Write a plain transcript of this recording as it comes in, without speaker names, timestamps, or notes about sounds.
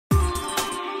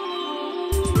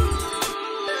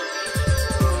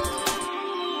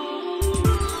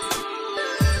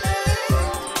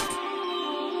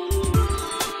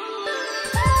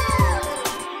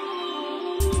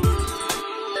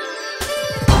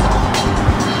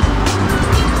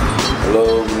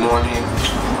Hello, good morning.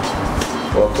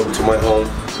 Welcome to my home.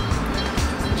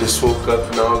 Just woke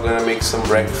up now, I'm gonna make some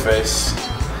breakfast,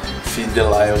 feed the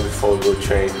lion before we go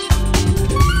train.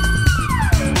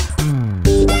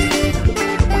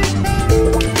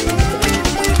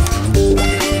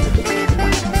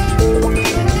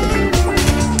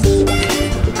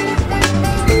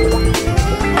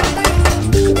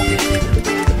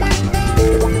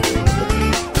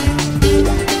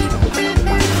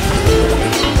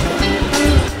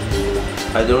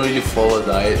 I don't really follow a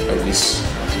diet, I just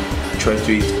try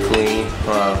to eat clean,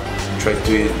 try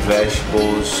to eat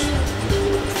vegetables,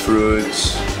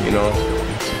 fruits, you know,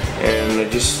 and I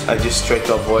just try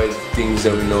to avoid things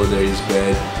that we know that is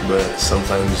bad, but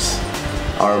sometimes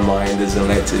our mind doesn't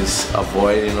let us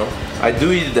avoid, you know. I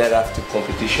do eat that after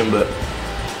competition, but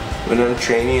when I'm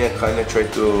training I kind of try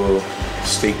to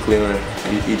stay cleaner,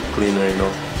 eat cleaner, you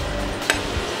know.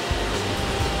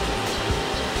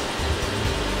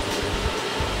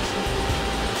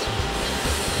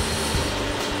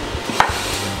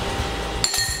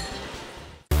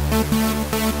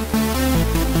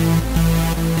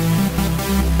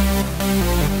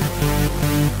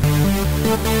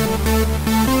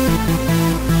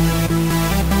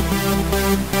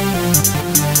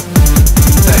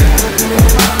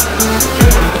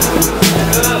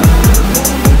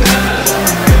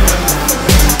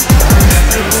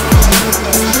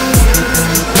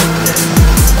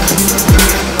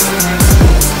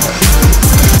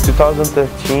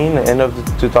 End of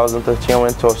 2013, I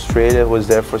went to Australia. Was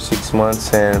there for 6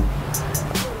 months, and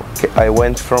I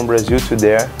went from Brazil to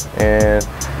there, and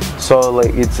so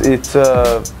like it's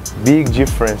a big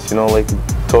difference, you know, like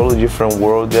totally different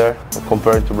world there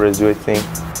compared to Brazil. I think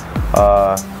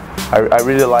I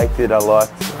really liked it a lot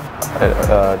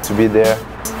to be there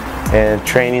and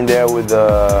training there with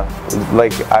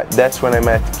that's when I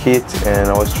met Kit, and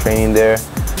I was training there,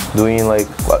 doing like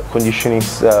conditioning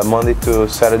Monday to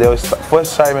Saturday.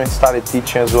 First time I started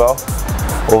teaching as well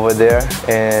over there,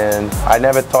 and I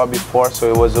never taught before, so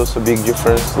it was also a big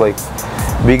difference, like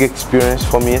big experience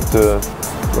for me to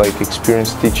like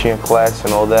experience teaching a class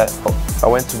and all that. I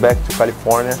went back to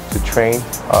California to train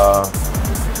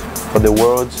for the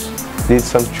Worlds, did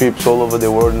some trips all over the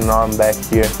world, and now I'm back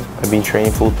here. I've been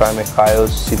training full time at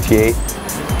Kyle's CTA,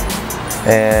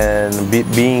 and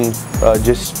being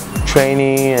just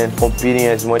training and competing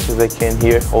as much as I can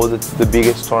here, all the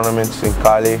biggest tournaments in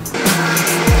Cali.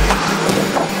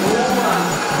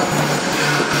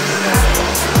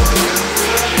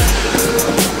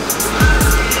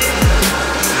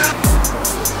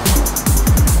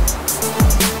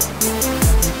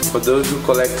 For those who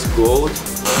collect gold,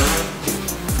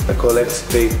 I collect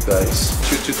tape, guys.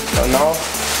 Now,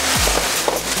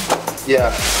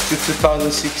 yeah, to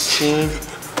 2016.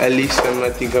 At least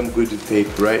I think I'm good with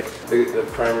tape, right? The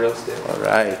prime real estate.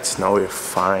 Alright, now we're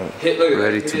fine.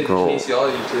 Ready to go.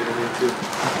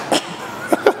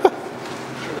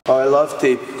 Oh, I love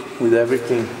tape with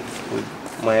everything. With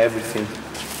my everything.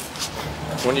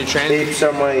 When you train? Tapes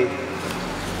are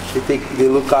they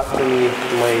look after me,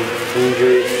 my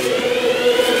injuries.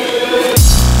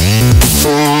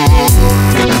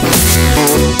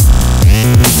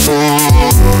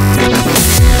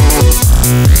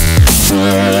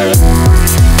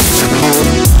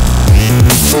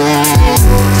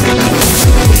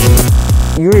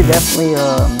 Yuri definitely,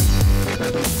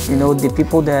 you know, the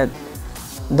people that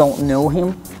don't know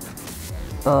him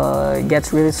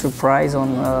gets really surprised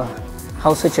on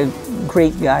how such a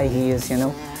great guy he is, you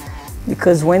know,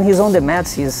 because when he's on the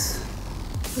mats, he's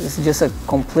just a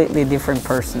completely different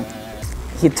person.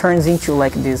 He turns into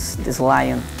like this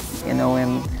lion, you know,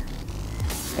 and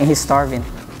he's starving.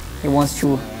 He wants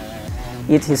to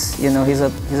eat his, you know, he's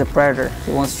a predator.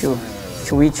 He wants to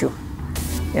eat you,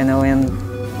 you know, and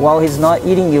while he's not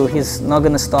eating you, he's not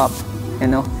gonna stop, you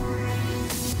know.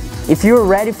 If you're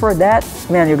ready for that,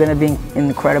 man, you're gonna be in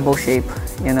incredible shape,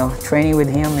 you know. Training with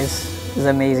him is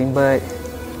amazing, but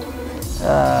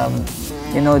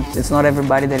you know, it's not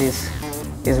everybody that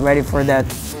is ready for that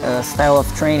style of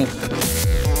training.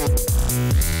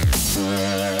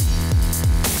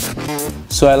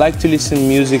 So I like to listen to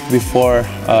music before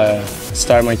I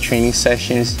start my training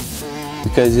sessions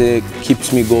because it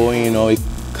keeps me going, you know. It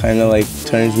kind of like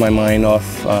turns my mind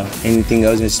off anything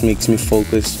else, just makes me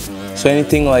focus. So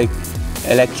anything like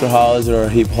electro house or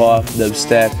hip hop,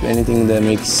 dubstep, anything that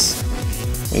makes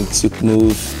you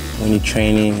move when you're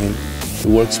training, it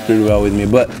works pretty well with me.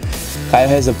 But Kyle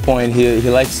has a point. He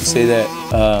likes to say that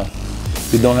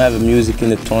we don't have music in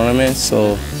the tournament,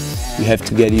 so you have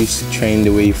to get used to train the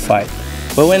way you fight.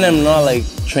 But when I'm not like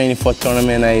training for a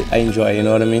tournament, I enjoy, you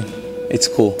know what I mean? It's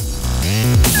cool.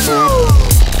 Yeah.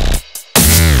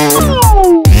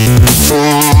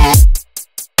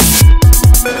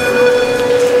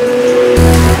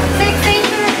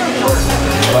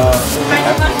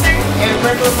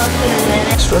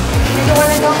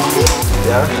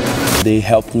 They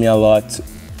helped me a lot.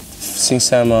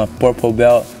 Since I'm a purple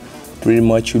belt, pretty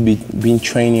much we've been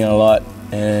training a lot.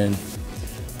 And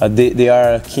they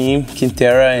are Kim,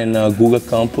 Quintera, and Guga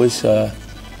Campos.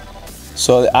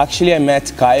 So actually I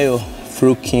met Kyle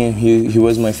through Kim. He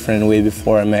was my friend way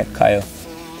before I met Kyle.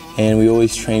 And we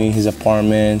always train in his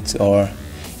apartment, or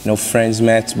friends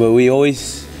met. But we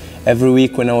always, every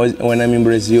week when I'm in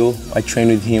Brazil, I train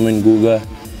with him and Guga.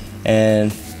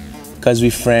 And because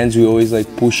we're friends, we always like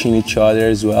pushing each other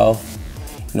as well.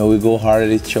 We go hard at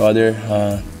each other.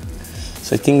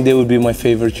 So I think they would be my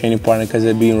favorite training partner because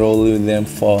I've been rolling with them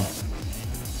for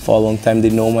a long time. They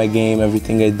know my game,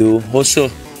 everything I do. Also,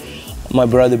 my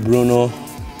brother Bruno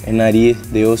and Ari,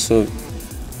 they also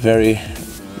very,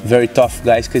 very tough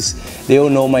guys because they all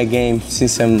know my game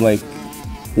since I'm like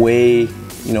way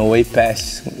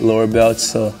past lower belts.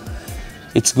 So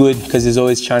it's good because it's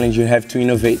always challenging. You have to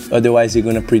innovate, otherwise you're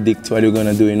gonna predict what you're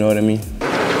gonna do, you know what I mean?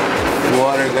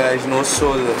 Water, guys, no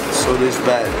soda. Soda is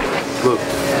bad. Look,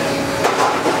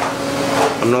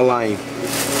 I'm not lying.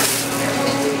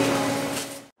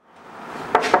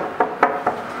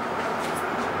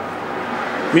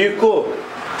 Mirko!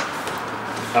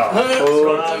 What's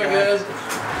going on, guys?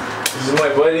 This is my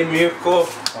buddy Mirko.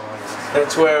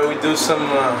 That's where we do some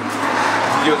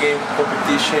video game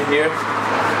competition here.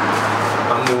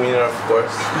 I'm the winner, of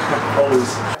course.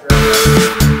 Always.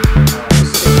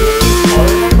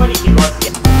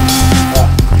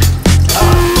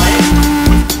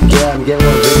 Yeah, I'm getting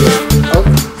one video. Oh.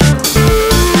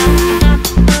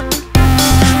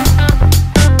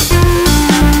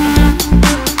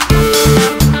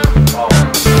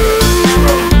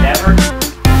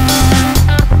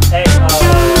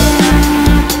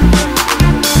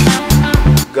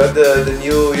 Got the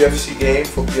new UFC game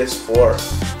for PS4,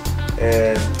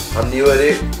 and I'm new at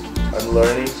it. I'm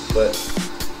learning, but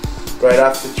right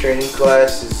after training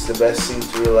class is the best thing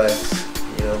to relax.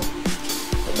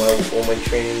 On my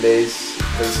training days,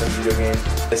 play some video game.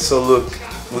 So look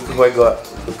who I got.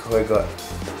 Look who I got.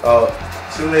 Oh,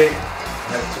 too late. I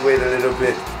have to wait a little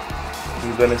bit.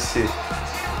 You're gonna see.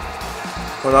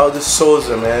 Ronaldo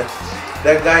Souza, man.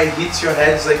 That guy hits your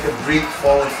head like a brick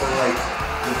falling from like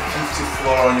the 50th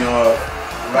floor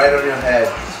right on your head.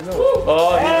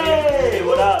 Oh, hey,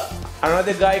 what up?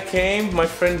 Another guy came, my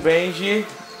friend Benji.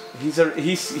 He's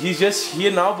just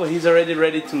here now, but he's already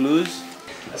ready to lose.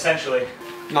 Essentially.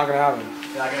 Not gonna happen.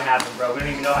 Not gonna happen, bro. We don't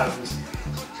even know how to lose.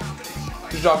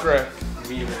 Who's Jacare?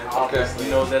 Me, man. Okay.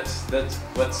 That's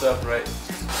what's up, right?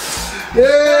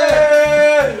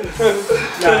 Yeah!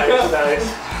 Nice.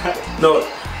 No,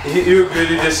 you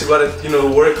really just gotta,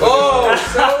 work on Oh,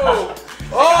 so!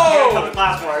 Oh! Oh!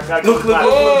 Look,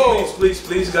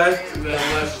 please, guys.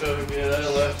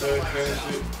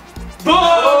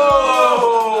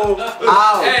 Boom!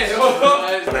 Ow! Hey,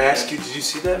 Can I ask you, did you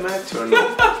see that, Matt, or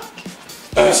no?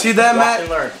 Did you see that, Watch and Matt?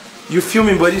 learn. You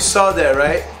filming, but you saw that,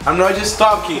 right? I'm not just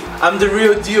talking. I'm the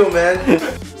real deal, man.